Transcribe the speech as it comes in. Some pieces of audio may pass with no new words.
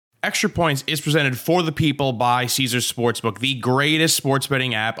Extra Points is presented for the people by Caesars Sportsbook, the greatest sports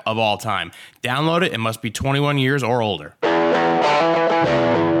betting app of all time. Download it and must be 21 years or older.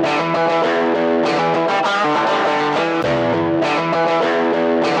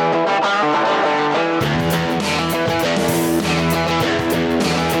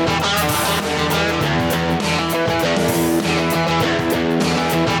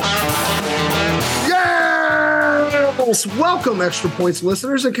 Welcome, Extra Points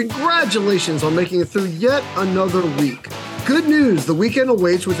listeners, and congratulations on making it through yet another week. Good news, the weekend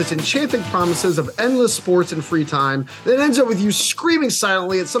awaits with its enchanting promises of endless sports and free time that ends up with you screaming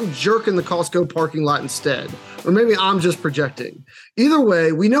silently at some jerk in the Costco parking lot instead. Or maybe I'm just projecting. Either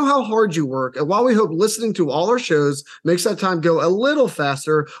way, we know how hard you work, and while we hope listening to all our shows makes that time go a little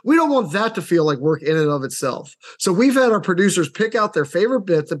faster, we don't want that to feel like work in and of itself. So we've had our producers pick out their favorite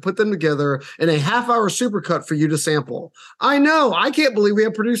bits and put them together in a half-hour supercut for you to sample. I know, I can't believe we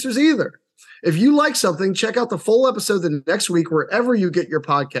have producers either. If you like something, check out the full episode the next week wherever you get your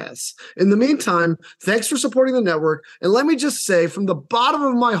podcasts. In the meantime, thanks for supporting the network. And let me just say from the bottom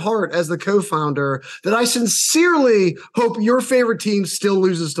of my heart as the co-founder that I sincerely hope your favorite team still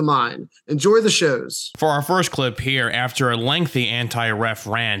loses to mine. Enjoy the shows. For our first clip here, after a lengthy anti-ref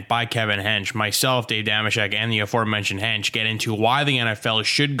rant by Kevin Hench, myself, Dave Damashek, and the aforementioned Hench get into why the NFL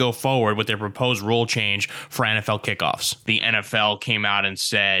should go forward with their proposed rule change for NFL kickoffs. The NFL came out and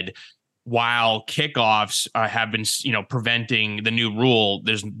said, while kickoffs have been, preventing the new rule,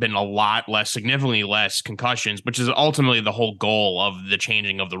 there's been significantly less concussions, which is ultimately the whole goal of the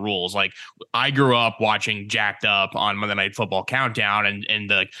changing of the rules. Like, I grew up watching Jacked Up on Monday Night Football Countdown,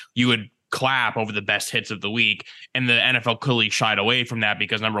 and you would clap over the best hits of the week, and the NFL clearly shied away from that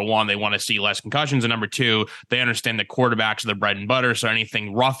because, number one, they want to see less concussions, and number two, they understand that quarterbacks are the bread and butter, so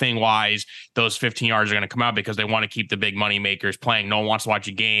anything roughing wise, those 15 yards are going to come out because they want to keep the big money makers playing. No one wants to watch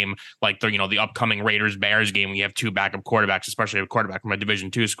a game like the upcoming Raiders Bears game when you have two backup quarterbacks, especially a quarterback from a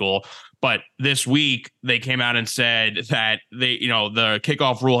Division II school. But this week they came out and said that the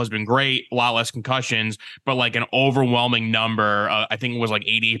kickoff rule has been great, a lot less concussions, but like an overwhelming number, I think it was like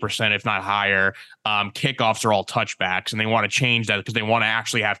 88%, if not higher, kickoffs are all touchbacks, and they want to change that because they want to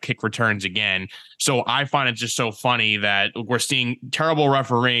actually have kick returns again. So I find it just so funny that we're seeing terrible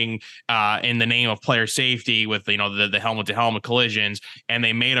refereeing in the name of player safety with the helmet to helmet collisions, and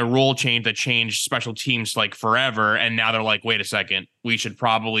they made a rule change that changed special teams like forever, and now they're like, wait a second, we should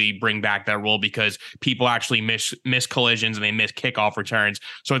probably bring back that rule because people actually miss collisions and they miss kickoff returns.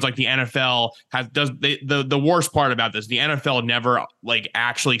 So it's like the NFL the worst part about this. The NFL never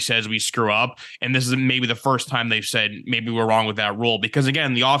actually says we screw up, and this is maybe the first time they've said maybe we're wrong with that rule, because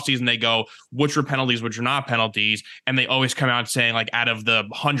again, the offseason they go, which were penalties, which are not penalties, and they always come out saying out of the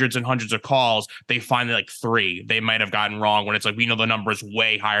hundreds and hundreds of calls, they find that 3 they might have gotten wrong, when it's we know the number is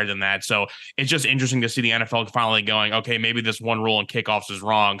way higher than that. So it's just interesting to see the NFL finally going, okay, maybe this one rule in kickoffs is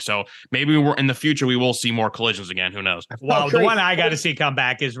wrong, so maybe in the future we will see more collisions again. Who knows? Well, the one I got to see come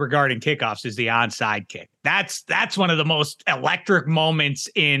back is regarding kickoffs is the onside kick. That's one of the most electric moments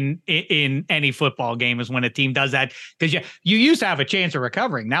in any football game, is when a team does that, because you used to have a chance of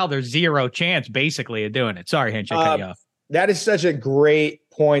recovering. Now there's zero chance basically of doing it. Sorry, Hench, I cut you off. That is such a great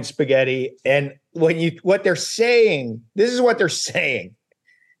point, Spaghetti. And what they're saying, this is what they're saying.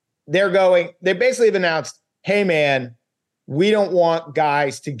 They basically have announced, hey man, we don't want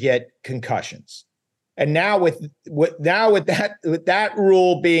guys to get concussions. And now with that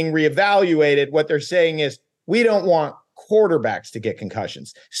rule being reevaluated, what they're saying is we don't want quarterbacks to get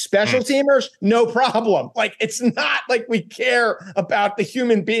concussions. Special teamers, no problem. It's not like we care about the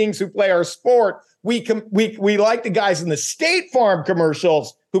human beings who play our sport. We like the guys in the State Farm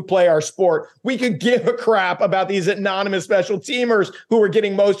commercials who play our sport. We could give a crap about these anonymous special teamers who are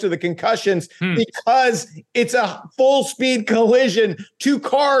getting most of the concussions because it's a full speed collision, 2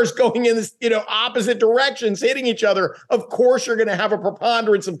 cars going in this, opposite directions, hitting each other. Of course, you're going to have a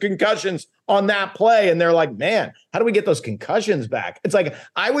preponderance of concussions on that play. And they're like, man, how do we get those concussions back? It's like,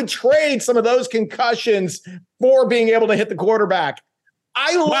 I would trade some of those concussions for being able to hit the quarterback.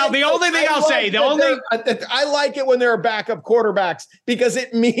 I like it when there are backup quarterbacks, because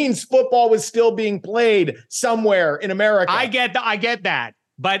it means football was still being played somewhere in America. I get that.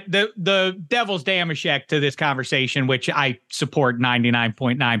 But the devil's damashek to this conversation, which I support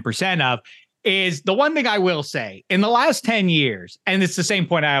 99.9% of, is the one thing I will say in the last 10 years, and it's the same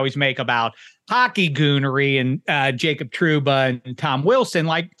point I always make about hockey goonery and Jacob Trouba and Tom Wilson,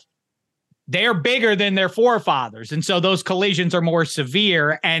 they're bigger than their forefathers. And so those collisions are more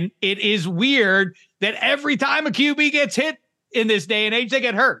severe. And it is weird that every time a QB gets hit in this day and age, they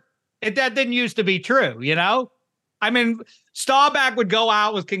get hurt. That didn't used to be true, I mean, Staubach would go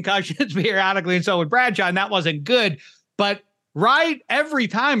out with concussions periodically, and so would Bradshaw, and that wasn't good. But every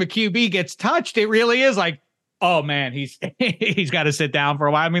time a QB gets touched, it really is like, oh man, he's got to sit down for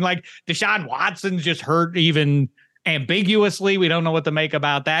a while. I mean, like Deshaun Watson's just hurt even ambiguously. We don't know what to make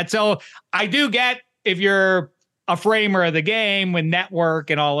about that. So I do get, if you're a framer of the game with network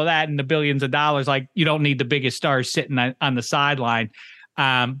and all of that and the billions of dollars, like you don't need the biggest stars sitting on the sideline.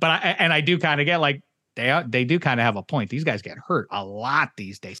 But I do kind of get like they do kind of have a point. These guys get hurt a lot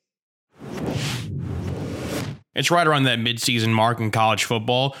these days. It's right around that midseason mark in college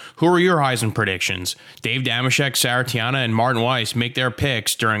football. Who are your Heisman predictions? Dave Damashek, Sarah Tiana, and Martin Weiss make their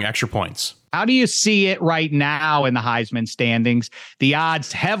picks during Extra Points. How do you see it right now in the Heisman standings? The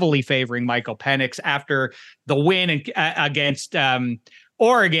odds heavily favoring Michael Penix after the win against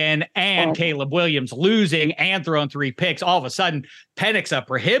Oregon and Caleb Williams losing and throwing 3 picks. All of a sudden, Penix a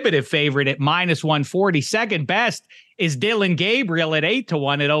prohibitive favorite at -140. Second best is Dylan Gabriel at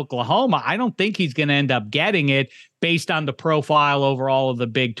 8-1 at Oklahoma. I don't think he's going to end up getting it based on the profile overall of the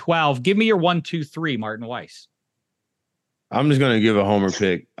Big 12. Give me your 1, 2, 3, Martin Weiss. I'm just going to give a homer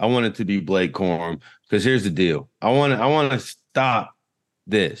pick. I want it to be Blake Corum because here's the deal. I want to stop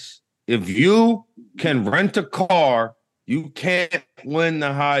this. If you can rent a car, you can't win the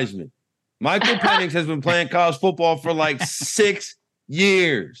Heisman. Michael Penix has been playing college football for like 6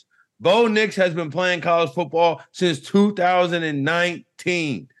 years. Bo Nix has been playing college football since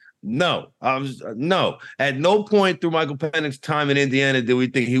 2019. No. At no point through Michael Penix's time in Indiana did we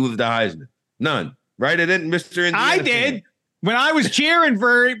think he was the Heisman. None. Right? It didn't, Mr. Indiana. I did. When I was cheering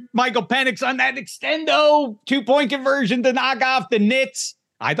for Michael Penix on that extendo 2-point conversion to knock off the Nits,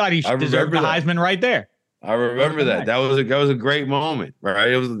 I thought he deserved the Heisman right there. I remember that. That was a great moment,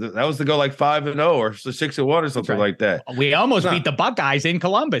 right? That was to go like 5-0 or 6-1 or something like that. We almost beat the Buckeyes in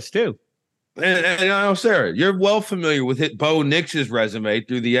Columbus too. And I know, Sarah, you're well familiar with Bo Nix's resume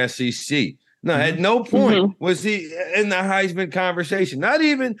through the SEC. No, at no point was he in the Heisman conversation. Not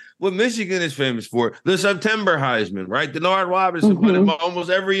even what Michigan is famous for, the September Heisman, right? Denard Robinson won it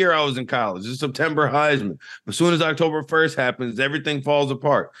almost every year I was in college. The September Heisman. As soon as October 1st happens, everything falls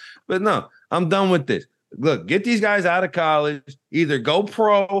apart. But no, I'm done with this. Look, get these guys out of college. Either go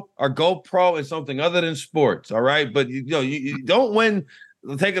pro or go pro in something other than sports, all right? But you don't win.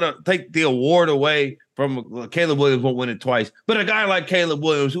 Take the award away from Caleb Williams. Won't win it twice, but a guy like Caleb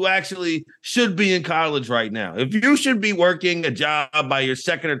Williams, who actually should be in college right now. If you should be working a job by your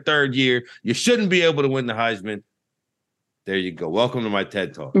second or third year, you shouldn't be able to win the Heisman. There you go. Welcome to my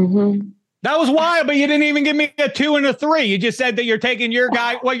TED Talk. That was wild, but you didn't even give me a 2 and a 3. You just said that you're taking your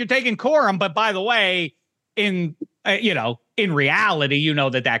guy. Well, you're taking Corum, but by the way, in reality,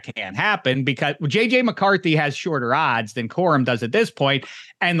 that can't happen because JJ McCarthy has shorter odds than Corum does at this point.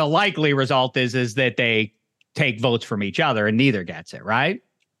 And the likely result is that they take votes from each other and neither gets it, right?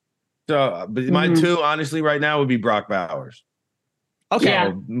 So, but my 2, honestly, right now would be Brock Bowers.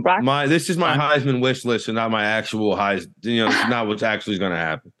 Okay. So this is my Heisman wish list and not my actual Heisman. It's not what's actually going to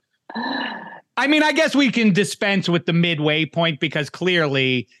happen. I mean, I guess we can dispense with the midway point because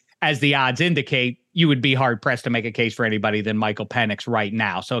clearly, as the odds indicate, you would be hard pressed to make a case for anybody than Michael Penix right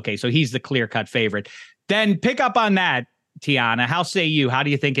now. So he's the clear cut favorite. Then pick up on that, Tiana. How say you? How do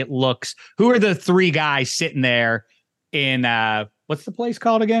you think it looks? Who are the 3 guys sitting there in what's the place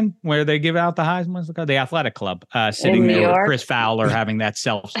called again? Where they give out the Heisman? What's it called? The Athletic Club. Sitting there with Chris Fowler having that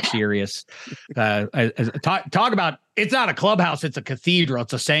self-serious talk about it's not a clubhouse, it's a cathedral,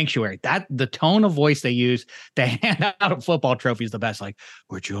 it's a sanctuary. That the tone of voice they use to hand out a football trophy is the best. Like,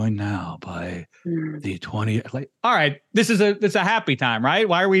 we're joined now by the 20. Like, all right, it's a happy time, right?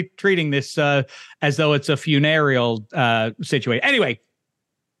 Why are we treating this as though it's a funereal situation? Anyway,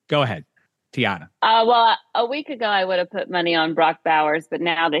 go ahead, Tiana. Well, a week ago, I would have put money on Brock Bowers, but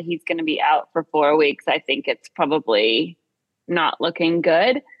now that he's going to be out for 4 weeks, I think it's probably not looking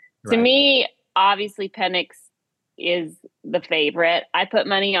good. Right. To me, obviously, Penix is the favorite. I put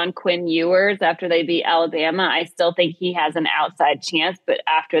money on Quinn Ewers after they beat Alabama. I still think he has an outside chance, but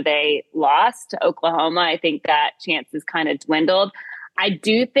after they lost to Oklahoma, I think that chance is kind of dwindled. I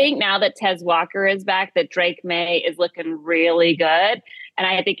do think now that Tez Walker is back, that Drake May is looking really good. And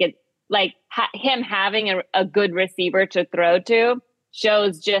I think it's like him having a good receiver to throw to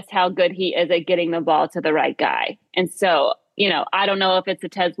shows just how good he is at getting the ball to the right guy. And so, I don't know if it's a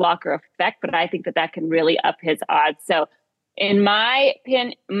Tez Walker effect, but I think that can really up his odds. So in my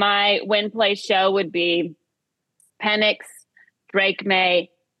win play show would be Penix, Drake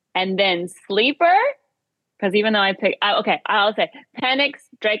May, and then sleeper. Because even though I'll say Penix,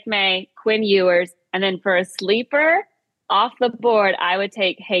 Drake May, Quinn Ewers, and then for a sleeper, off the board, I would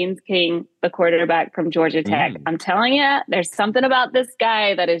take Haynes King, the quarterback from Georgia Tech. I'm telling you, there's something about this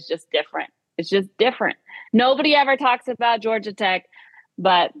guy that is just different. It's just different. Nobody ever talks about Georgia Tech,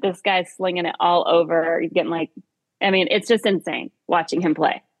 but this guy's slinging it all over. He's getting it's just insane watching him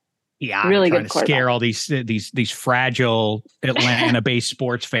play. Yeah, really I'm trying good to scare all these fragile Atlanta-based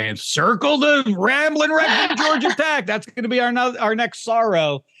sports fans. Circle the rambling wreck from Georgia Tech. That's going to be our next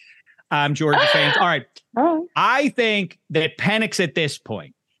sorrow. Georgia fans. All right. I think that Penix at this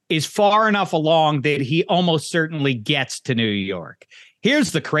point is far enough along that he almost certainly gets to New York.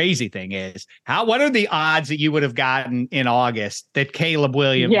 Here's the crazy thing is what are the odds that you would have gotten in August that Caleb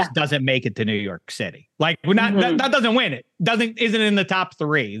Williams doesn't make it to New York City? Like we're not, that doesn't win it. Isn't in the top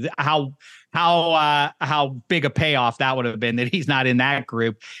three. How big a payoff that would have been that he's not in that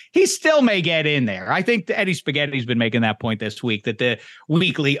group. He still may get in there. I think Eddie Spaghetti's been making that point this week that the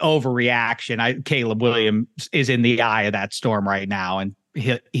weekly overreaction, Caleb Williams is in the eye of that storm right now. And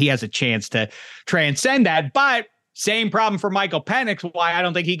he has a chance to transcend that, but same problem for Michael Penix. Why I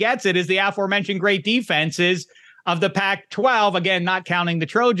don't think he gets it is the aforementioned great defenses of the Pac-12. Again, not counting the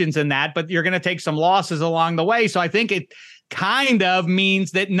Trojans in that, but you're going to take some losses along the way. So I think it kind of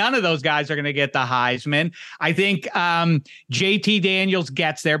means that none of those guys are going to get the Heisman. I think JT Daniels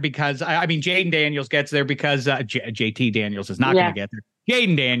gets there because Jaden Daniels gets there because JT Daniels is not going to get there.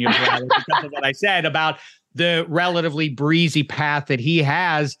 Jaden Daniels, rather, because of what I said about the relatively breezy path that he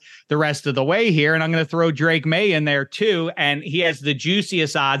has the rest of the way here. And I'm going to throw Drake May in there too. And he has the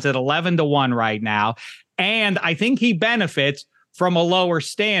juiciest odds at 11-1 right now. And I think he benefits from a lower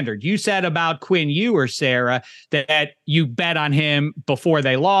standard. You said about Quinn Ewer, Sarah, that you bet on him before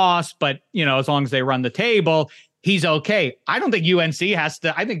they lost, but as long as they run the table, he's okay. I don't think UNC has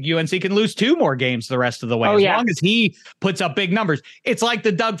to. I think UNC can lose 2 more games the rest of the way. Long as he puts up big numbers. It's like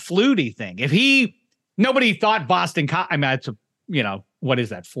the Doug Flutie thing. Nobody thought Boston. It's what is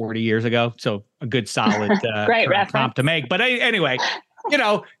that? 40 years ago. So a good solid great prompt to make. But anyway,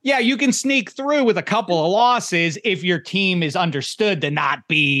 you can sneak through with a couple of losses if your team is understood to not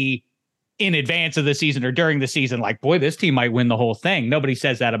be in advance of the season or during the season. Like, boy, this team might win the whole thing. Nobody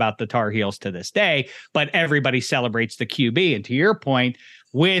says that about the Tar Heels to this day, but everybody celebrates the QB. And to your point,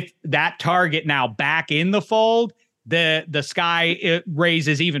 with that target now back in the fold, the sky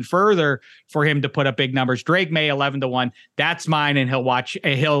raises even further for him to put up big numbers. Drake May 11-1. That's mine, and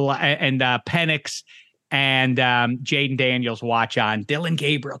Penix and Jaden Daniels watch on. Dylan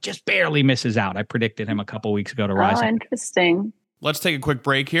Gabriel just barely misses out. I predicted him a couple weeks ago to rise. Oh, interesting. Let's take a quick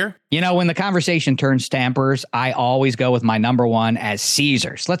break here. When the conversation turns to Emperors, I always go with my number one as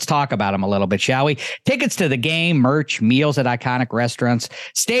Caesars. Let's talk about them a little bit, shall we? Tickets to the game, merch, meals at iconic restaurants,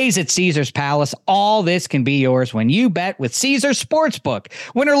 stays at Caesars Palace. All this can be yours when you bet with Caesars Sportsbook.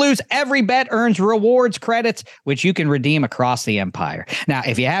 Win or lose, every bet earns rewards credits, which you can redeem across the empire. Now,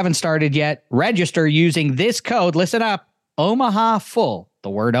 if you haven't started yet, register using this code. Listen up, Omaha Full. The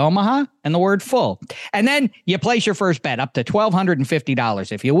word Omaha and the word full. And then you place your first bet up to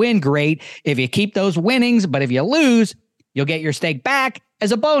 $1,250. If you win, great. If you keep those winnings, but if you lose, you'll get your stake back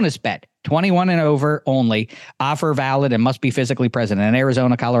as a bonus bet. 21 and over only. Offer valid and must be physically present in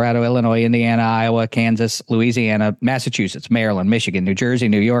Arizona, Colorado, Illinois, Indiana, Iowa, Kansas, Louisiana, Massachusetts, Maryland, Michigan, New Jersey,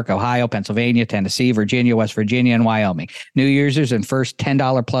 New York, Ohio, Pennsylvania, Tennessee, Virginia, West Virginia, and Wyoming. New users and first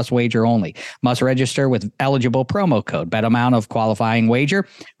 $10 plus wager only. Must register with eligible promo code. Bet amount of qualifying wager.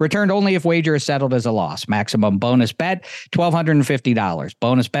 Returned only if wager is settled as a loss. Maximum bonus bet, $1,250.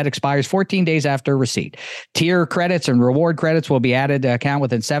 Bonus bet expires 14 days after receipt. Tier credits and reward credits will be added to account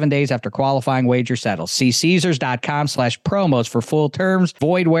within 7 days after qualifying wager settles. See Caesars.com/promos for full terms.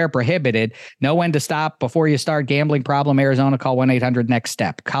 Void where prohibited. Know when to stop before you start. Gambling problem? Arizona, call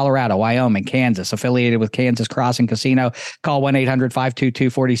 1-800-NEXT-STEP. Colorado, Wyoming, Kansas, affiliated with Kansas Crossing Casino, call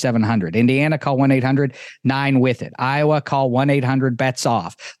 1-800-522-4700. Indiana, call 1-800-9-WITH-IT. Iowa, call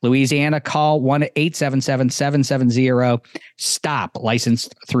 1-800-BETS-OFF. Louisiana, call 1-877-770-STOP.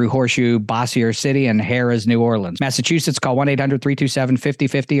 Licensed through Horseshoe, Bossier City, and Harrah's, New Orleans. Massachusetts, call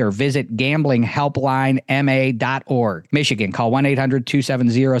 1-800-327-5050 or visit gamblinghelplinema.org. Michigan, call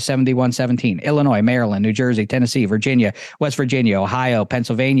 1-800-270-7117. Illinois, Maryland, New Jersey, Tennessee, Virginia, West Virginia, Ohio,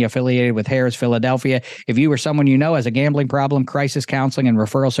 Pennsylvania, affiliated with Harrah's, Philadelphia. If you or someone you know has a gambling problem, crisis counseling and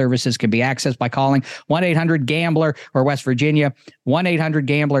referral services can be accessed by calling 1-800-GAMBLER or West Virginia,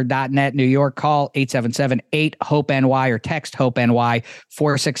 1-800-GAMBLER.net. New York, call 877-8-HOPE-NY or text HOPE-NY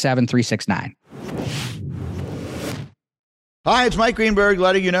 467-369. Hi, it's Mike Greenberg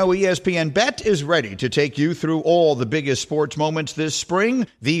letting you know ESPN Bet is ready to take you through all the biggest sports moments this spring.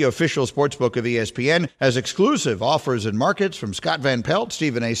 The official sportsbook of ESPN has exclusive offers and markets from Scott Van Pelt,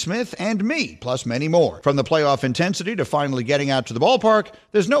 Stephen A. Smith, and me, plus many more. From the playoff intensity to finally getting out to the ballpark,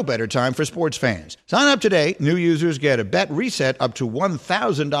 there's no better time for sports fans. Sign up today. New users get a bet reset up to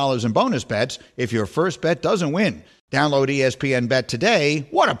 $1,000 in bonus bets if your first bet doesn't win. Download ESPN Bet today.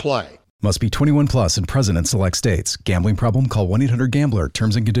 What a play. Must be 21 plus and present in select states. Gambling problem? Call 1-800-GAMBLER.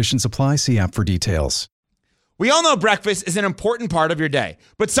 Terms and conditions apply. See app for details. We all know breakfast is an important part of your day,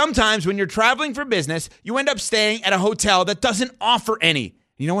 but sometimes when you're traveling for business, you end up staying at a hotel that doesn't offer any.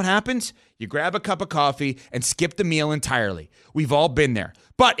 You know what happens? You grab a cup of coffee and skip the meal entirely. We've all been there.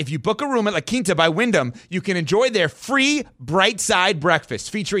 But if you book a room at La Quinta by Wyndham, you can enjoy their free Bright Side breakfast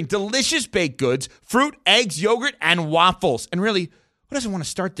featuring delicious baked goods, fruit, eggs, yogurt, and waffles. And really, who doesn't want to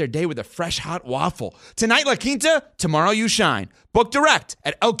start their day with a fresh, hot waffle? Tonight, La Quinta, tomorrow you shine. Book direct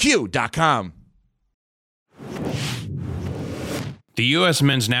at lq.com. The U.S.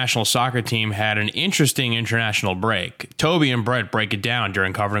 men's national soccer team had an interesting international break. Toby and Brett break it down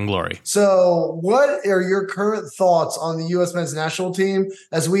during Covered in Glory. So what are your current thoughts on the U.S. men's national team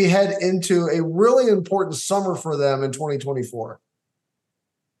as we head into a really important summer for them in 2024?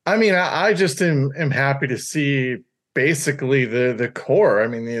 I mean, I just am happy to see basically the core. I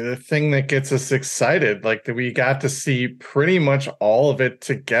mean, the thing that gets us excited, like that we got to see pretty much all of it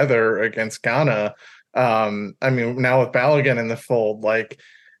together against Ghana. I mean, now with Balogun in the fold, like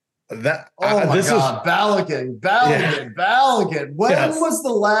that. Oh my God, Balogun. When was the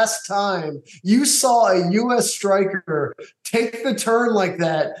last time you saw a U.S. striker take the turn like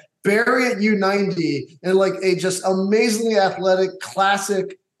that, bury it U90, and like a just amazingly athletic,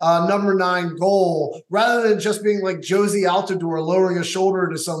 classic number 9 goal, rather than just being like Josie Altidore lowering a shoulder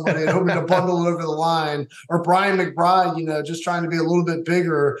to somebody and hoping to bundle it over the line, or Brian McBride, just trying to be a little bit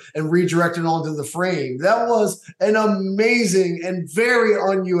bigger and redirect it onto the frame. That was an amazing and very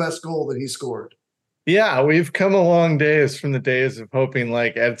un-US goal that he scored. Yeah, we've come a long days from the days of hoping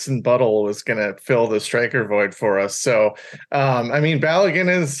like Edson Buttle was going to fill the striker void for us. So, I mean,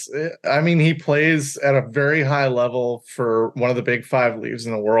 Balogun he plays at a very high level for one of the big 5 leagues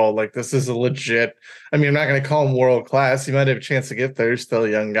in the world. Like, this is a legit, I'm not going to call him world class. He might have a chance to get there. He's still a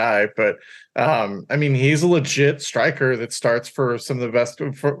young guy, but he's a legit striker that starts for some of the best,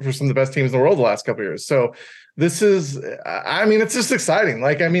 for some of the best teams in the world the last couple of years. So this is, it's just exciting.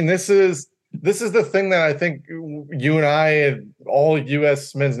 Like, this is the thing that I think you and I and all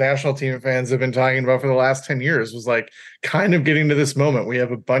U.S. men's national team fans have been talking about for the last 10 years, was like kind of getting to this moment. We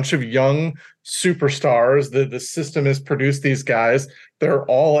have a bunch of young superstars. The system has produced these guys. They're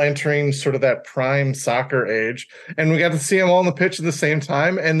all entering sort of that prime soccer age. And we got to see them all on the pitch at the same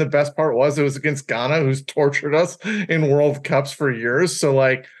time. And the best part was it was against Ghana, who's tortured us in World Cups for years. So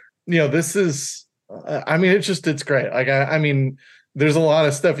this is, it's great. Like, there's a lot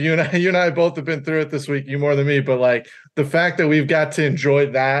of stuff you and I both have been through it this week, you more than me, but like the fact that we've got to enjoy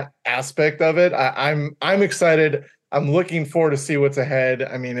that aspect of it, I'm excited. I'm looking forward to see what's ahead.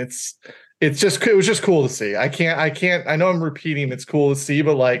 I mean, it was just cool to see. I know I'm repeating, it's cool to see,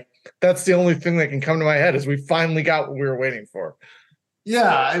 but like that's the only thing that can come to my head is we finally got what we were waiting for.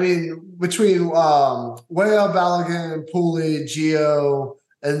 Yeah, between Weah, Balogun, Pooley, Gio,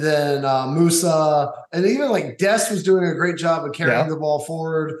 and then Musa, and even like Dest was doing a great job of carrying the ball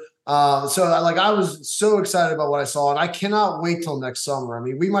forward. I was so excited about what I saw, and I cannot wait till next summer.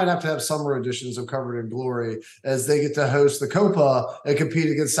 We might have to have summer editions of Covered in Glory as they get to host the Copa and compete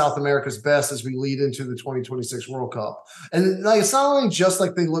against South America's best as we lead into the 2026 World Cup. And it's not only just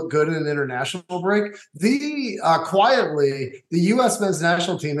like they look good in an international break. Quietly, the U.S. men's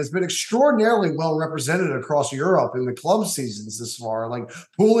national team has been extraordinarily well represented across Europe in the club seasons this far. Like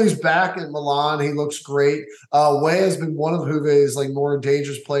Pooley's back at Milan, he looks great. Weah has been one of Juve's more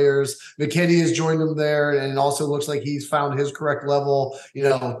dangerous players. McKinney has joined him there, and it also looks like he's found his correct level,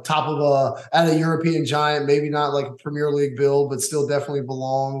 top of at a European giant, maybe not like a Premier League build, but still definitely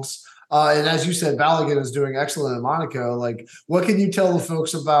belongs. And as you said, Balogun is doing excellent in Monaco. Like, what can you tell the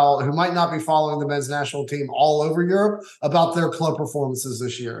folks about who might not be following the men's national team all over Europe about their club performances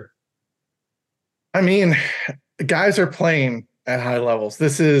this year? Guys are playing at high levels.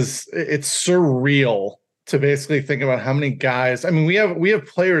 It's surreal to basically think about how many guys. We have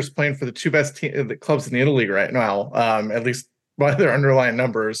players playing for the 2 best clubs in Italy right now, at least by their underlying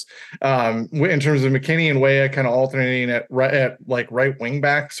numbers. In terms of McKinney and Weah kind of alternating at right wing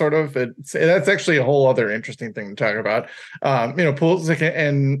back, sort of. That's actually a whole other interesting thing to talk about. Pulisic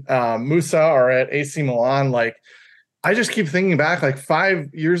and Musa are at AC Milan. Like, I just keep thinking back like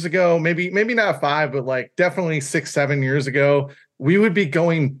 5 years ago, maybe not 5, but like definitely 6, 7 years ago, we would be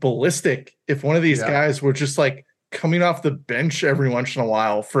going ballistic if one of these guys were just like coming off the bench every once in a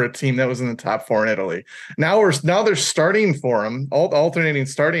while for a team that was in the top 4 in Italy. Now they're starting for them, alternating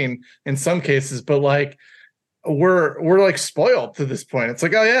starting in some cases, but like we're like spoiled to this point. It's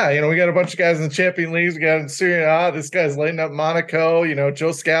like, oh yeah, we got a bunch of guys in the Champions Leagues. We got in Serie A. This guy's lighting up Monaco. Joe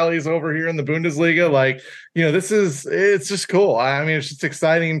Scalli's over here in the Bundesliga. Like, it's just cool. I mean, it's just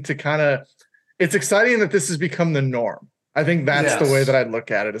exciting to it's exciting that this has become the norm. I think that's the way that I'd look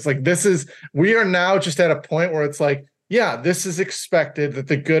at it. It's like, we are now just at a point where it's like, yeah, this is expected that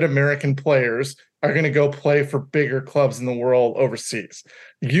the good American players are going to go play for bigger clubs in the world overseas.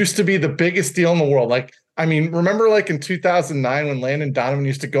 It used to be the biggest deal in the world. Like, I mean, remember like in 2009 when Landon Donovan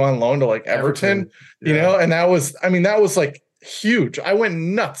used to go on loan to like Everton, and that was like huge. I went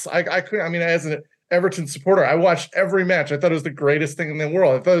nuts. I couldn't, as an Everton supporter, I watched every match. I thought it was the greatest thing in the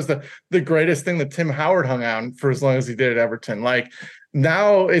world. I thought it was the greatest thing that Tim Howard hung on for as long as he did at Everton. Like,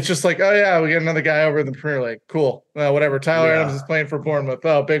 now it's just like, oh yeah, we got another guy over in the Premier League. Cool. Whatever. Tyler Adams is playing for Bournemouth.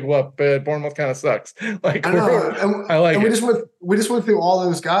 Oh, big whoop. Bournemouth kind of sucks. Like, I like it. We just went through all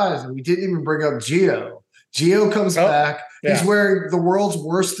those guys, and we didn't even bring up Gio. Gio comes back. He's wearing the world's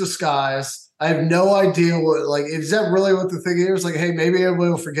worst disguise. I have no idea is that really what the thing is? Like, hey, maybe everybody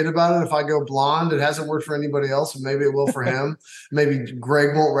will forget about it if I go blonde. It hasn't worked for anybody else, and maybe it will for him. Maybe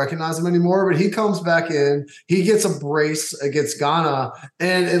Greg won't recognize him anymore, but he comes back in. He gets a brace against Ghana,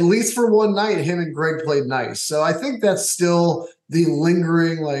 and at least for one night, him and Greg played nice. So I think that's still the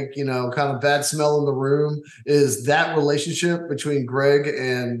lingering, kind of bad smell in the room is that relationship between Greg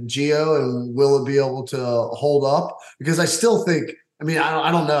and Gio, and will it be able to hold up? Because I still think,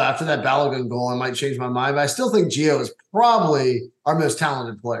 I don't know. After that Balogun goal, I might change my mind, but I still think Gio is probably our most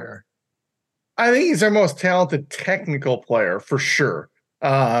talented player. I think he's our most talented technical player for sure.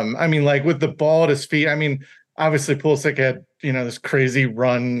 With the ball at his feet, obviously Pulisic had, this crazy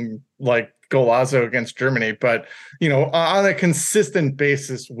run, like golazo against Germany, but, on a consistent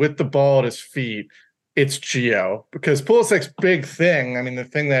basis with the ball at his feet, it's Gio, because Pulisic's big thing. The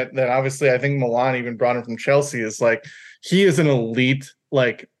thing that obviously I think Milan even brought him from Chelsea is like, he is an elite,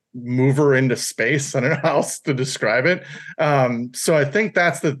 like, mover into space. I don't know how else to describe it. So I think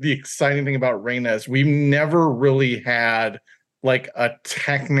that's the exciting thing about Reyna is we've never really had like a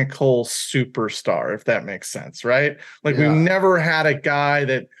technical superstar, if that makes sense, right? Like we've never had a guy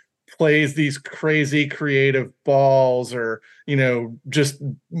that plays these crazy creative balls or, just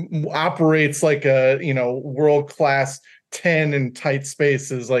operates like a, world-class 10 in tight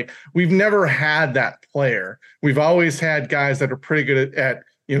spaces. Like we've never had that player. We've always had guys that are pretty good at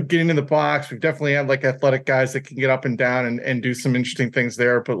getting in the box. We've definitely had like athletic guys that can get up and down and do some interesting things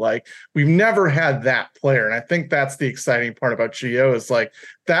there, but like we've never had that player. And I think that's the exciting part about Gio is like,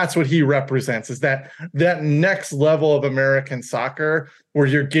 that's what he represents, is that next level of American soccer where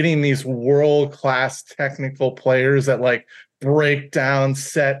you're getting these world-class technical players that like break down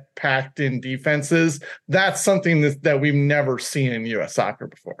set packed in defenses. That's something that we've never seen in U.S. soccer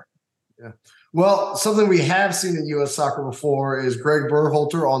before. Yeah. Well, something we have seen in U.S. soccer before is Greg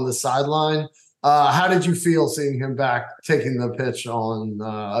Berhalter on the sideline. How did you feel seeing him back taking the pitch on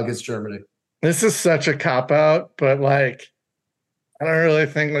against Germany? This is such a cop-out, but like, I don't really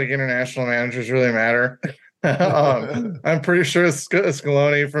think like international managers really matter. I'm pretty sure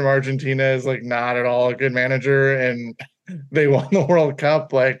Scaloni from Argentina is like not at all a good manager, and they won the World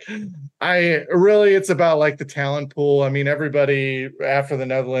Cup. Like, it's about like the talent pool. Everybody after the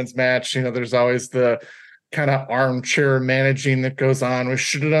Netherlands match, there's always the kind of armchair managing that goes on. We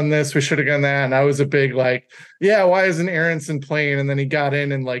should have done this. We should have done that. And I was a big like, yeah, why isn't Aronson playing? And then he got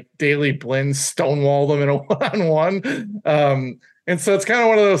in and like Daley Blind stonewalled him in a one-on-one. And so it's kind of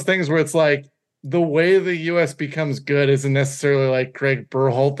one of those things where it's like the way the U.S. becomes good isn't necessarily like Greg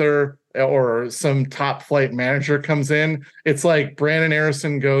Berhalter or some top flight manager comes in. It's like Brandon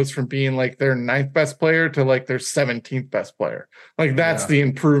Aronson goes from being like their 9th best player to like their 17th best player. Like that's the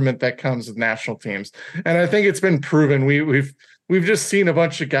improvement that comes with national teams. And I think it's been proven. We've just seen a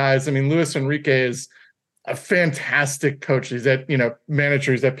bunch of guys. Luis Enrique is a fantastic coach. He's at,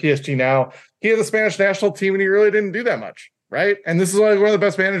 manager. He's at PSG now. He had the Spanish national team and he really didn't do that much. Right. And this is like one of the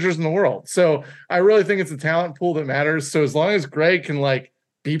best managers in the world. So I really think it's a talent pool that matters. So as long as Greg can like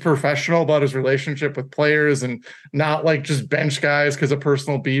be professional about his relationship with players and not like just bench guys because of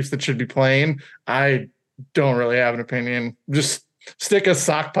personal beefs that should be playing, I don't really have an opinion. Just stick a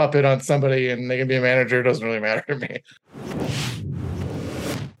sock puppet on somebody and they can be a manager. It doesn't really matter to me.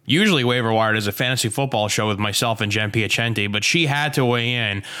 Usually Waiver Wire is a fantasy football show with myself and Jen Piacenti, but she had to weigh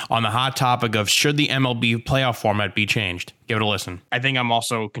in on the hot topic of should the MLB playoff format be changed? Give it a listen. I think I'm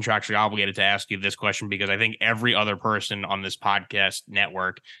also contractually obligated to ask you this question because I think every other person on this podcast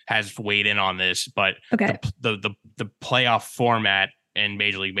network has weighed in on this, but the playoff format in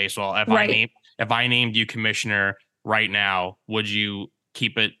Major League Baseball, if I named you commissioner right now, would you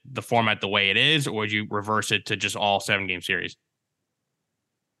keep it the format the way it is, or would you reverse it to just all 7-game series?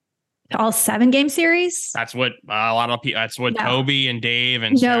 All 7-game series? That's what a lot of people. That's what Toby and Dave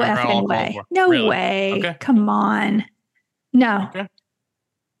and no Sarah effing way. No really? way. Okay. Come on. No. Okay.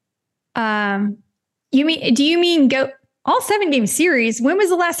 Do you mean go all 7-game series? When was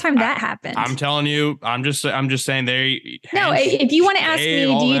the last time that happened? I'm telling you. I'm just saying No, if you want to ask me,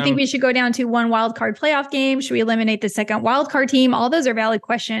 do you think we should go down to one wild card playoff game? Should we eliminate the second wild card team? All those are valid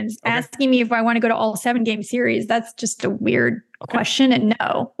questions. Okay. Asking me if I want to go to all 7-game series, that's just a weird question. And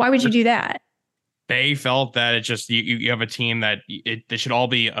no, why would you do that? They felt that it just you have a team that they should all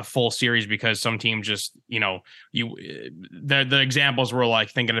be a full series because some teams just the examples were like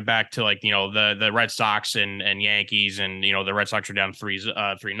thinking it back to like the Red Sox and Yankees and the Red Sox are down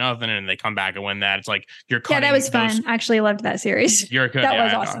 3-0 and they come back and win that. It's like you're cutting. Yeah, that was fun. I actually loved that series. That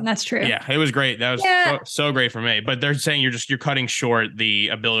was awesome. That's true. Yeah, it was great. That was so great for me. But they're saying you're cutting short the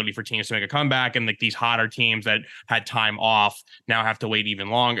ability for teams to make a comeback, and like these hotter teams that had time off now have to wait even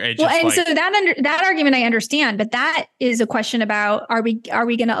longer. So that argument I understand, but that is a question about are we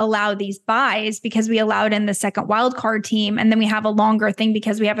going to allow these buys because we allowed in the second wild card team, and then we have a longer thing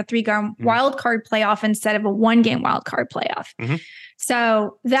because we have a 3-game wild card playoff instead of a 1-game wild card playoff. Mm-hmm.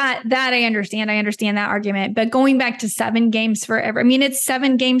 So that I understand. I understand that argument. But going back to 7 games forever, I mean, it's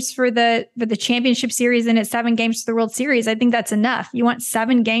 7 games for the championship series and it's 7 games for the World Series. I think that's enough. You want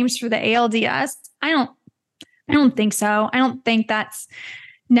 7 games for the ALDS? I don't think so. I don't think that's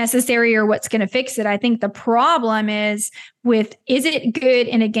necessary or what's going to fix it. I think the problem is it good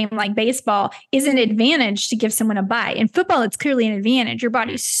in a game like baseball is an advantage to give someone a bye. In football, it's clearly an advantage. Your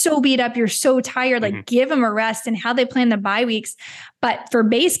body's so beat up. You're so tired, like give them a rest and how they plan the bye weeks. But for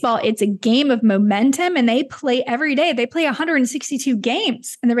baseball, it's a game of momentum and they play every day. They play 162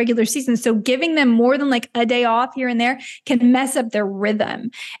 games in the regular season. So giving them more than like a day off here and there can mess up their rhythm.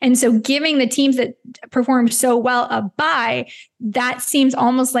 And so giving the teams that perform so well a bye, that seems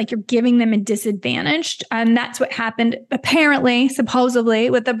almost like you're giving them a disadvantage. And that's what happened apparently, supposedly,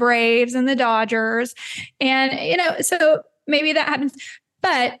 with the Braves and the Dodgers. And, so maybe that happens.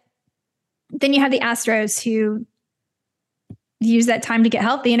 But then you have the Astros who use that time to get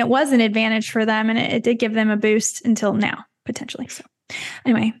healthy, and it was an advantage for them, and it did give them a boost until now, potentially. So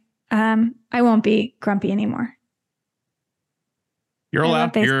anyway, I won't be grumpy anymore. You're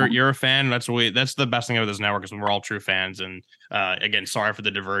allowed. You're a fan. That's the best thing about this network is we're all true fans. And again, sorry for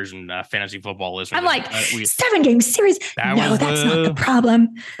the diversion, fantasy football listeners. I'm like 7-game series. No, that's not the problem.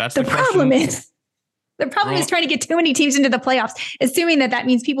 The problem is trying to get too many teams into the playoffs, assuming that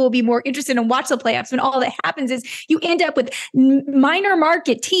means people will be more interested in watch the playoffs. When all that happens is you end up with minor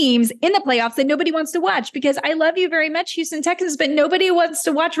market teams in the playoffs that nobody wants to watch. Because I love you very much, Houston Texans, but nobody wants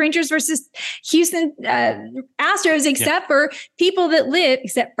to watch Rangers versus Houston Astros except for people that live.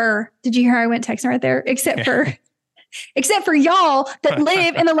 Did you hear I went Texan right there? Except for y'all that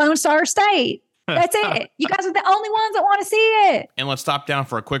live in the Lone Star State. That's it. You guys are the only ones that want to see it. And let's stop down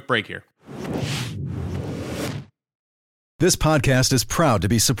for a quick break here. This podcast is proud to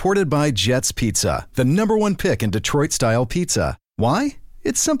be supported by Jets Pizza, the #1 pick in Detroit-style pizza. Why?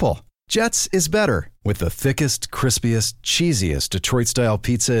 It's simple. Jets is better. With the thickest, crispiest, cheesiest Detroit-style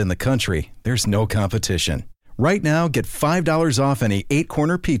pizza in the country, there's no competition. Right now, get $5 off any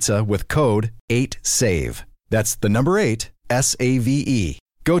 8-corner pizza with code 8SAVE. That's the number 8, SAVE.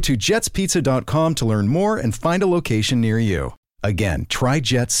 Go to jetspizza.com to learn more and find a location near you. Again, try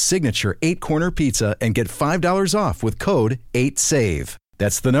Jet's signature 8-corner pizza and get $5 off with code 8SAVE.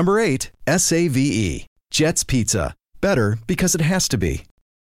 That's the number 8, SAVE. Jet's Pizza. Better because it has to be.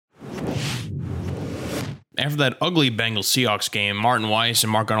 After that ugly Bengals-Seahawks game, Martin Weiss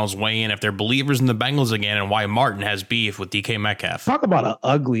and Mark Arnold's weigh in if they're believers in the Bengals again and why Martin has beef with DK Metcalf. Talk about an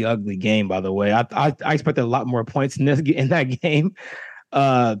ugly game, by the way. I expected a lot more points in that game.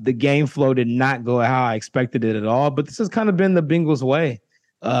 The game flow did not go how I expected it at all, but this has kind of been the Bengals' way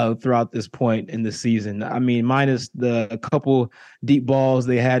throughout this point in the season. I mean, minus the couple deep balls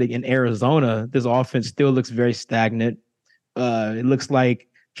they had in Arizona, this offense still looks very stagnant. It looks like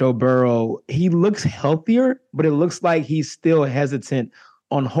Joe Burrow, he looks healthier, but it looks like he's still hesitant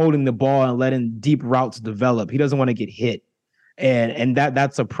on holding the ball and letting deep routes develop. He doesn't want to get hit. And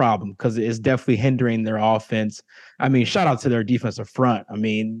that's a problem because it's definitely hindering their offense. I mean, shout out to their defensive front. I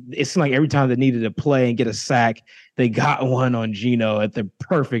mean, it seemed like every time they needed to play and get a sack, they got one on Geno at the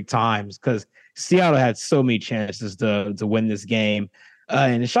perfect times because Seattle had so many chances to win this game.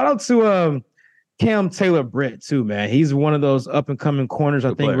 And shout out to Cam Taylor-Britt too, man. He's one of those up and coming corners,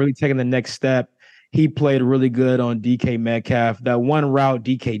 I think, really taking the next step. He played really good on DK Metcalf. That one route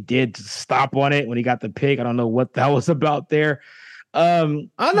DK did to stop on it when he got the pick. I don't know what that was about there. I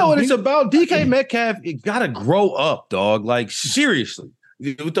know what it's about. DK Metcalf, it gotta grow up, dog. Like, seriously.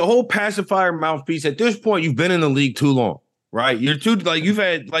 With the whole pacifier mouthpiece, at this point, you've been in the league too long, right? You've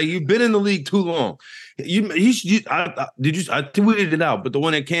been in the league too long. I tweeted it out, but the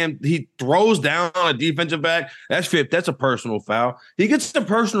one that he throws down a defensive back, that's a personal foul. He gets the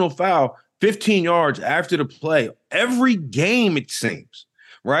personal foul 15 yards after the play every game, it seems,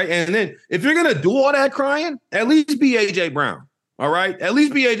 right? And then if you're gonna do all that crying, at least be AJ Brown, all right? At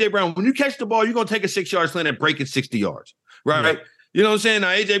least be AJ Brown. When you catch the ball, you're gonna take a 6-yard slant and break it 60 yards, right? Yeah. You know what I'm saying? Now,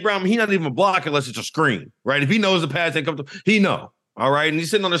 AJ Brown, he not even block unless it's a screen, right? If he knows the pass ain't come to, he know. All right. And he's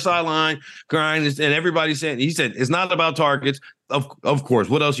sitting on the sideline crying, and everybody's saying, he said, it's not about targets. Of course.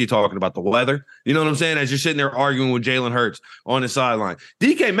 What else are you talking about? The weather? You know what I'm saying? As you're sitting there arguing with Jalen Hurts on the sideline.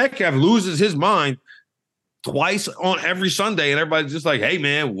 DK Metcalf loses his mind twice on every Sunday, and everybody's just like, hey,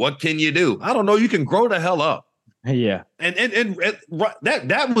 man, what can you do? I don't know. You can grow the hell up. Yeah. And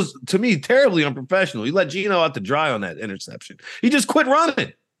that was, to me, terribly unprofessional. He let Geno out to dry on that interception. He just quit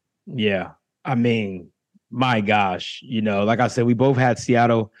running. Yeah. I mean, my gosh, like I said, we both had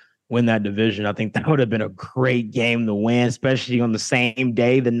Seattle win that division. I think that would have been a great game to win, especially on the same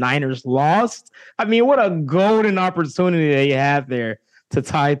day the Niners lost. I mean, what a golden opportunity they had there to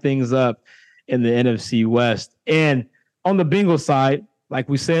tie things up in the NFC West. And on the Bengals side, like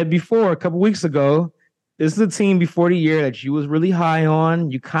we said before, a couple weeks ago, this is a team before the year that you was really high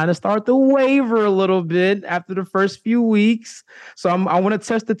on. You kind of start to waver a little bit after the first few weeks. So I want to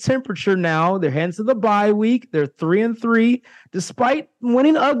test the temperature now. They're heading to the bye week. They're 3-3, despite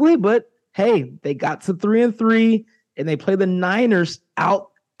winning ugly. But hey, they got to 3-3, and they play the Niners out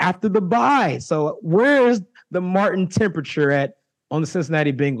after the bye. So where is the Martin temperature at on the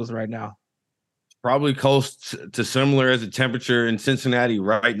Cincinnati Bengals right now? Probably close to similar as the temperature in Cincinnati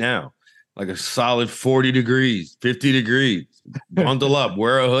right now. Like a solid 40 degrees, 50 degrees. Bundle up,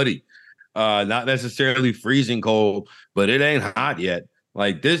 wear a hoodie. Not necessarily freezing cold, but it ain't hot yet.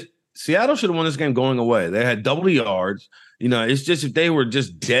 Like this, Seattle should have won this game going away. They had double the yards. It's just if they were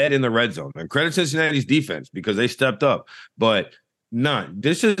just dead in the red zone. And credit Cincinnati's defense because they stepped up. But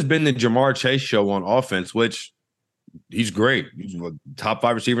this has been the Jamar Chase show on offense, which he's great. He's a top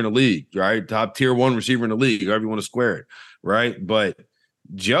 5 receiver in the league, right? Top tier 1 receiver in the league, however you want to square it, right? But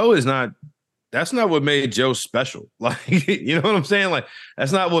Joe is not, that's not what made Joe special. Like, you know what I'm saying? Like,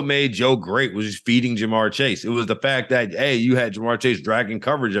 that's not what made Joe great, was just feeding Jamar Chase. It was the fact that, hey, you had Jamar Chase dragging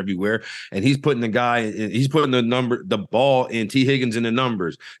coverage everywhere, and he's putting the ball in T. Higgins in the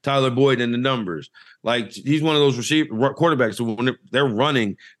numbers, Tyler Boyd in the numbers. Like, he's one of those quarterbacks who, when they're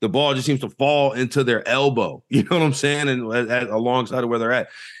running, the ball just seems to fall into their elbow. You know what I'm saying? And alongside of where they're at.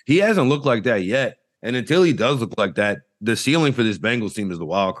 He hasn't looked like that yet. And until he does look like that, the ceiling for this Bengals team is the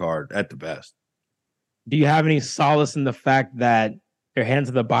wild card at the best. Do you have any solace in the fact that they're heading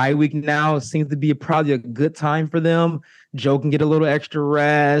to the bye week now? It seems to be probably a good time for them. Joe can get a little extra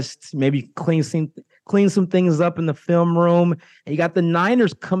rest, maybe clean some things up in the film room. And you got the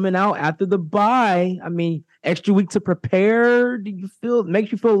Niners coming out after the bye. I mean, extra week to prepare.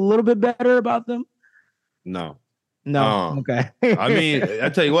 Makes you feel a little bit better about them? No. Okay. I mean, I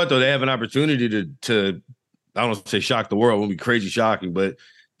tell you what, though, they have an opportunity to I don't want to say shock the world. It won't be crazy shocking, but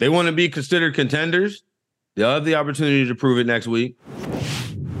they want to be considered contenders. They'll have the opportunity to prove it next week.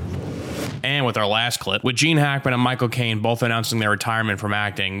 And with our last clip, with Gene Hackman and Michael Caine both announcing their retirement from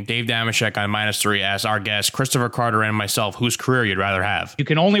acting, Dave Damashek on -3 asks our guest, Christopher Carter, and myself, whose career you'd rather have. You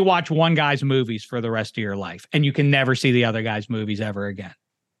can only watch one guy's movies for the rest of your life, and you can never see the other guy's movies ever again.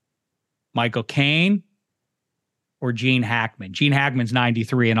 Michael Caine or Gene Hackman. Gene Hackman's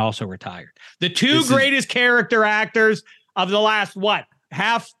 93 and also retired. The two greatest character actors of the last,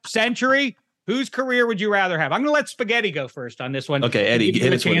 half century? Whose career would you rather have? I'm going to let Spaghetti go first on this one. Okay, Eddie, give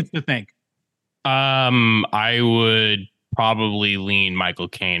you a chance to think. I would probably lean Michael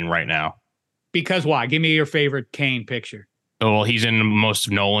Caine right now. Because why? Give me your favorite Caine picture. Oh, well, he's in most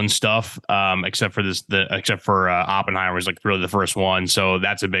of Nolan's stuff, except for Oppenheimer was like really the first one, so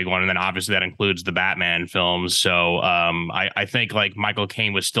that's a big one. And then obviously that includes the Batman films. So I think like Michael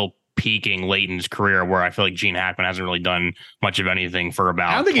Caine was still peaking late in his career, where I feel like Gene Hackman hasn't really done much of anything for about.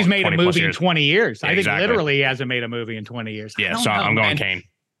 I don't think he's made a movie in 20 years. Yeah, I think exactly. literally he hasn't made a movie in 20 years. Yeah, so I'm going Caine.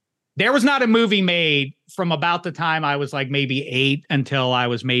 There was not a movie made from about the time I was like maybe 8 until I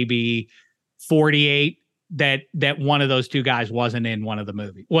was maybe 48 that one of those two guys wasn't in one of the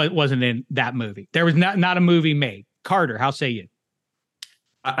movie. Wasn't in that movie. There was not a movie made. Carter, how say you?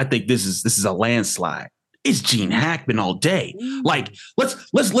 I think this is a landslide. It's Gene Hackman all day. Like let's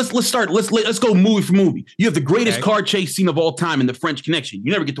start. Let's go movie for movie. You have the greatest car chase scene of all time in The French Connection.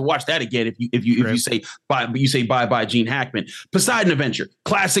 You never get to watch that again if you say bye Gene Hackman. Poseidon Adventure,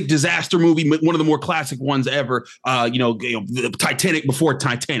 classic disaster movie, one of the more classic ones ever. Titanic before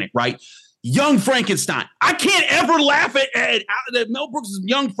Titanic, right? Young Frankenstein. I can't ever laugh at Mel Brooks'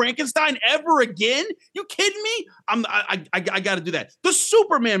 Young Frankenstein ever again. You kidding me? I got to do that. The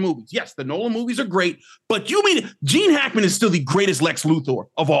Superman movies. Yes, the Nolan movies are great, but you mean Gene Hackman is still the greatest Lex Luthor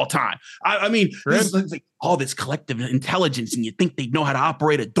of all time. I mean, this is like all this collective intelligence, and you think they know how to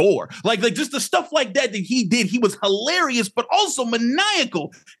operate a door. Like just the stuff like that he did. He was hilarious, but also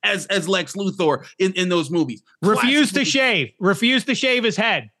maniacal as Lex Luthor in those movies. Refused to shave his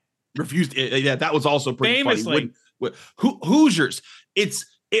head. Refused. Yeah, that was also pretty famously funny. Hoosiers.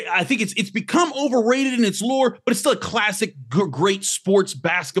 I think it's become overrated in its lore, but it's still a classic, great sports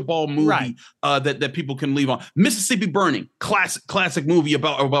basketball movie that people can leave on. Mississippi Burning, classic movie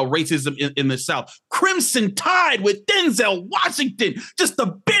about racism in the South. Crimson Tide with Denzel Washington, just the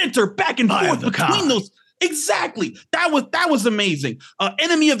banter back and forth between those. Exactly. That was amazing.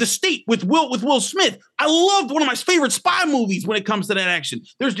 Enemy of the State with Will Smith. I loved one of my favorite spy movies when it comes to that action.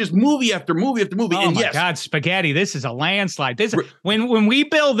 There's just movie after movie after movie. Oh and my God, Spaghetti! This is a landslide. When we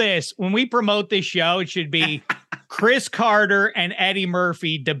promote this show, it should be Chris Carter and Eddie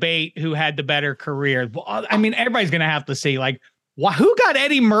Murphy debate who had the better career. I mean, everybody's gonna have to see who got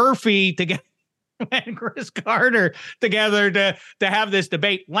Eddie Murphy to get and Chris Carter together to have this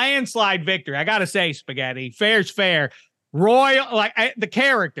debate. Landslide victory. I gotta say, Spaghetti, fair's fair. Royal, the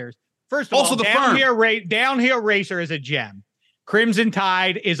characters. First of also all, downhill racer is a gem. Crimson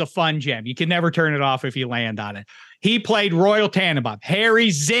Tide is a fun gem. You can never turn it off if you land on it. He played Royal Tannenbaum.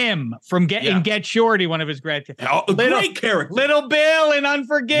 Harry Zim from Get Shorty, one of his great great character. Little Bill in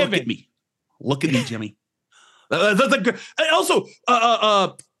Unforgiven. Look at me, Jimmy. Also,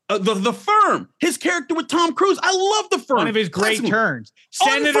 The Firm, his character with Tom Cruise. I love The Firm. One of his great turns.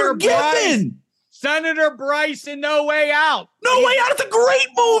 Senator Bryce in No Way Out. No Way Out. It's a great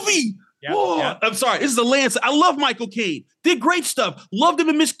movie. Yep. I'm sorry. This is a lance. I love Michael Caine. Did great stuff. Loved him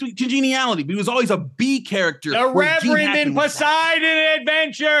in Miss Congeniality, but he was always a B character. The Reverend in Poseidon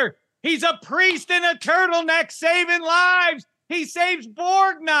Adventure. He's a priest in a turtleneck saving lives. He saves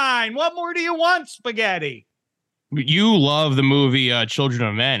Borgnine. What more do you want, Spaghetti? You love the movie Children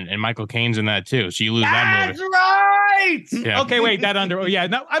of Men, and Michael Caine's in that too. So you lose that movie. That's right. Yeah. Okay, wait. No,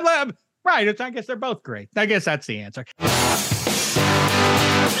 I'm right. I guess they're both great. I guess that's the answer.